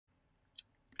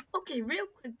Okay, real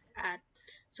quick ad.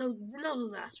 So you know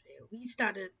the last video we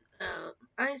started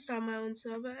Einstein my own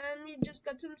server and we just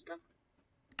got some stuff.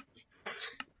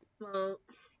 Well,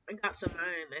 I got some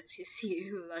iron, as you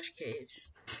see, lush cage.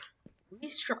 We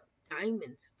struck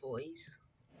diamonds, boys.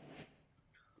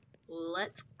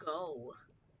 Let's go.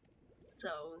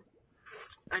 So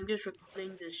I'm just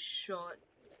recording this short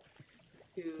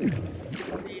to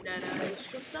say that I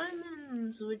struck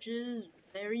diamonds, which is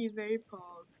very, very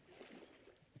powerful.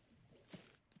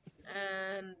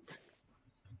 And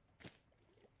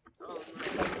oh my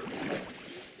god,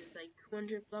 this is like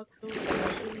 200 blocks away.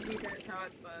 It shouldn't be that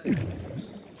hard, but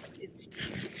it's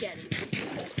getting to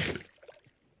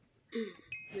me.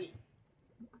 Wait,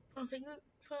 perfect,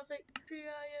 perfect 3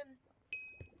 iron.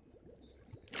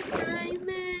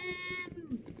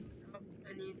 Diamond! Stop,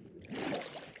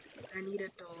 I need a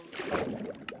dog.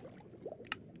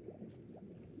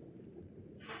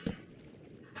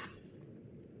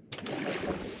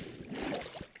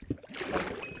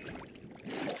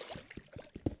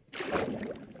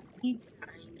 Need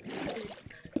diamonds.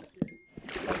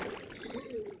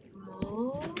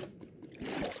 More?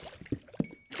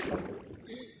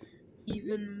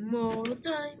 Even more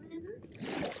diamonds?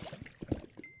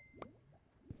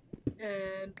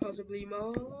 And possibly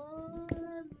more?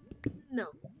 No.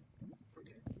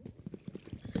 Okay.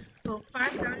 Well,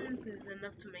 5 diamonds is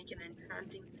enough to make an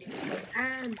enchanting table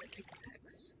and a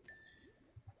pickaxe.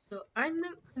 So I'm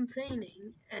not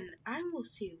complaining, and I will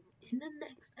see you in the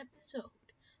next episode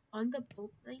on the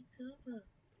Boat Night server.